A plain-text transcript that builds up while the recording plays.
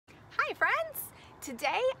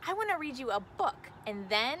Today, I want to read you a book, and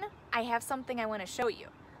then I have something I want to show you.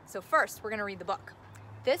 So first, we're going to read the book.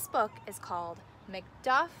 This book is called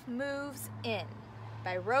Macduff Moves In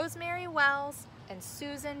by Rosemary Wells and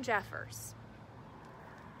Susan Jeffers.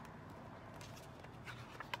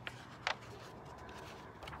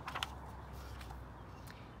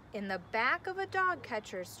 In the back of a dog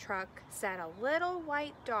catcher's truck sat a little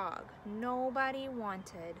white dog nobody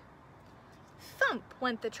wanted. Thump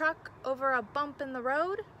went the truck over a bump in the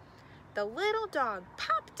road. The little dog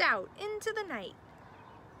popped out into the night.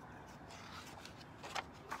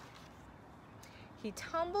 He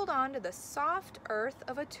tumbled onto the soft earth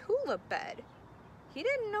of a tulip bed. He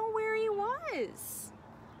didn't know where he was.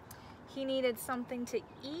 He needed something to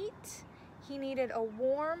eat. He needed a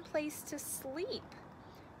warm place to sleep.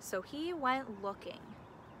 So he went looking.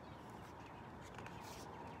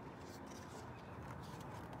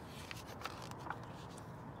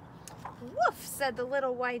 "Woof," said the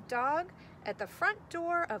little white dog at the front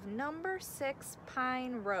door of number 6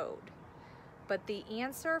 Pine Road. But the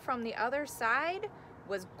answer from the other side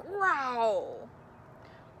was growl.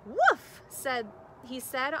 "Woof," he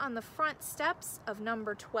said on the front steps of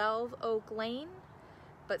number 12 Oak Lane.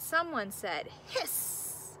 But someone said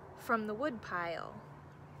hiss from the woodpile.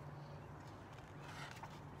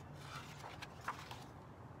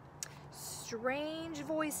 Strange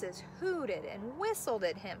voices hooted and whistled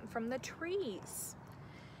at him from the trees.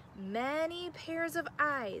 Many pairs of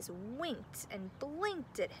eyes winked and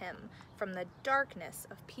blinked at him from the darkness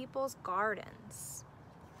of people's gardens.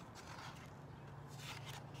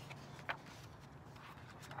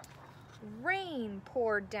 Rain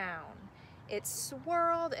poured down. It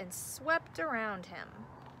swirled and swept around him.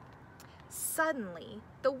 Suddenly,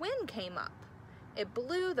 the wind came up. It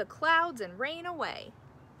blew the clouds and rain away.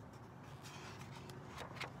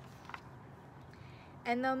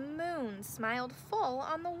 And the moon smiled full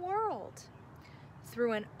on the world.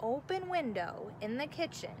 Through an open window in the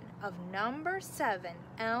kitchen of number 7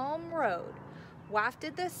 Elm Road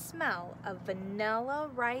wafted the smell of vanilla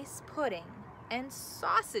rice pudding and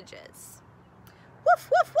sausages. "Woof,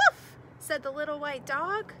 woof, woof," said the little white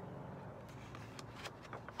dog.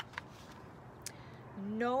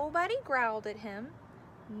 Nobody growled at him.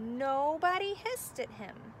 Nobody hissed at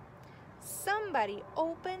him. Somebody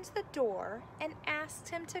opened the door and asked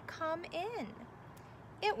him to come in.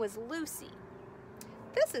 It was Lucy.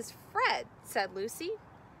 "This is Fred," said Lucy.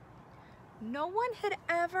 No one had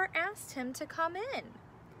ever asked him to come in.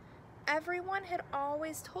 Everyone had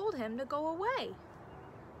always told him to go away.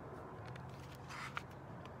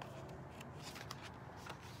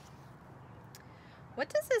 "What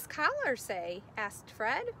does this collar say?" asked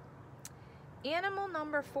Fred. "Animal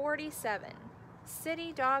number 47.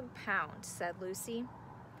 City Dog Pound," said Lucy.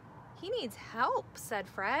 "He needs help," said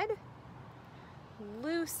Fred.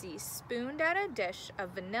 Lucy spooned out a dish of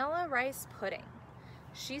vanilla rice pudding.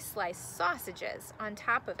 She sliced sausages on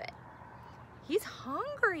top of it. "He's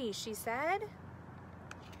hungry," she said.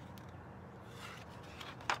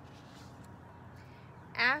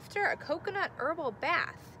 After a coconut herbal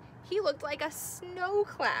bath, he looked like a snow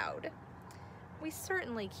cloud. "We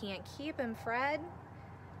certainly can't keep him, Fred.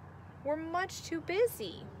 We're much too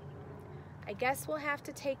busy." "I guess we'll have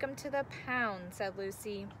to take him to the pound," said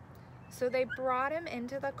Lucy. So they brought him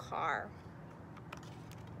into the car.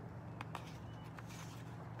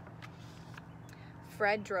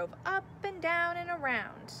 Fred drove up and down and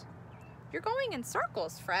around. "You're going in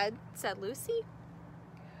circles, Fred," said Lucy.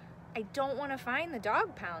 "I don't want to find the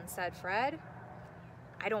dog pound," said Fred.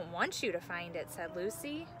 "I don't want you to find it," said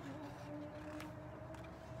Lucy.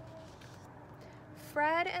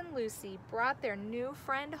 Fred and Lucy brought their new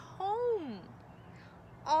friend home.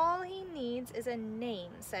 "All he needs is a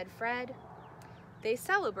name," said Fred. They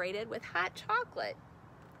celebrated with hot chocolate.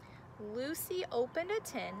 Lucy opened a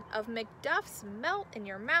tin of Macduff's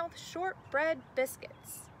melt-in-your-mouth shortbread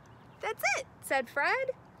biscuits. "That's it," said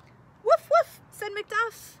Fred. "Woof, woof," said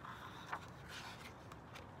Macduff.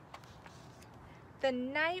 The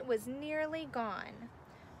night was nearly gone.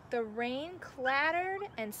 The rain clattered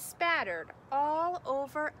and spattered all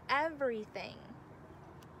over everything.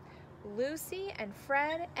 Lucy and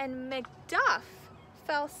Fred and Macduff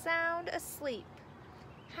fell sound asleep.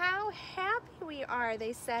 "How happy we are,"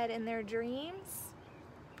 they said in their dreams.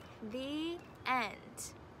 The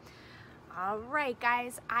end. All right,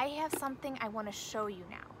 guys, I have something I want to show you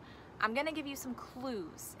now. I'm going to give you some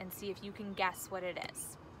clues and see if you can guess what it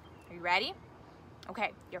is. Are you ready?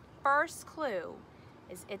 Okay, your first clue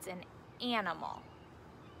is it's an animal.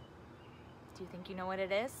 Do you think you know what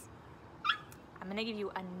it is? I'm gonna give you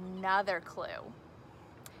another clue.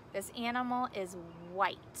 This animal is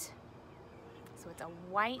white. So it's a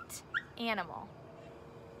white animal.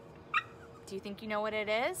 Do you think you know what it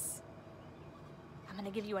is? I'm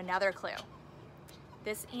gonna give you another clue.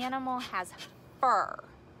 This animal has fur.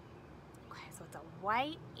 Okay, so it's a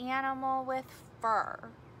white animal with fur.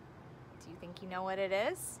 Do you think you know what it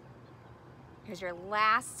is? Here's your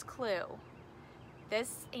last clue.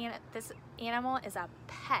 This animal is a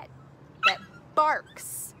pet that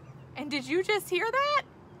barks. And did you just hear that?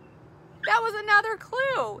 That was another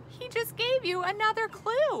clue. He just gave you another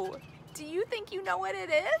clue. Do you think you know what it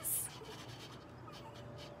is?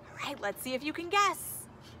 All right, let's see if you can guess.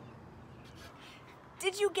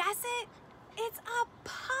 Did you guess it? It's a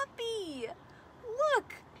puppy.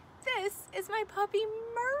 Look, this is my puppy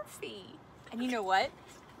Murphy. And you know what?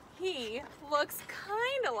 He looks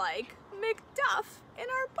kind of like McDuff in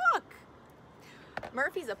our book.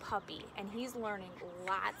 Murphy's a puppy and he's learning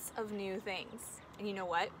lots of new things. And you know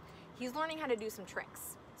what? He's learning how to do some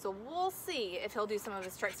tricks. So we'll see if he'll do some of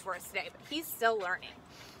his tricks for us today, but he's still learning.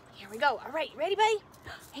 Here we go. All right, ready, buddy?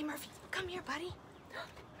 Hey, Murphy, come here, buddy.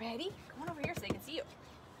 Ready? Come on over here so they can see you.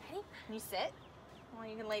 Ready? Can you sit? Well,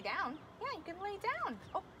 you can lay down. Yeah, you can lay down.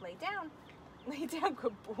 Oh, lay down. Lay down,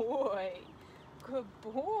 good boy. Good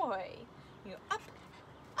boy. You up,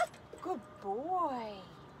 up. Good boy.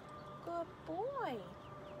 Good boy.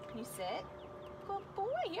 Can you sit? Good boy.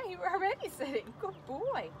 Yeah, you were already sitting. Good boy.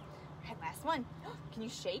 All right, last one. Can you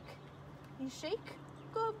shake? Can you shake?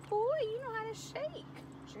 Good boy. You know how to shake.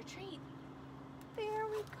 It's your treat. There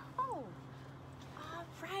we go. All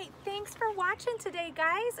right. Thanks for watching today,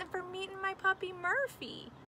 guys, and for meeting my puppy Murphy.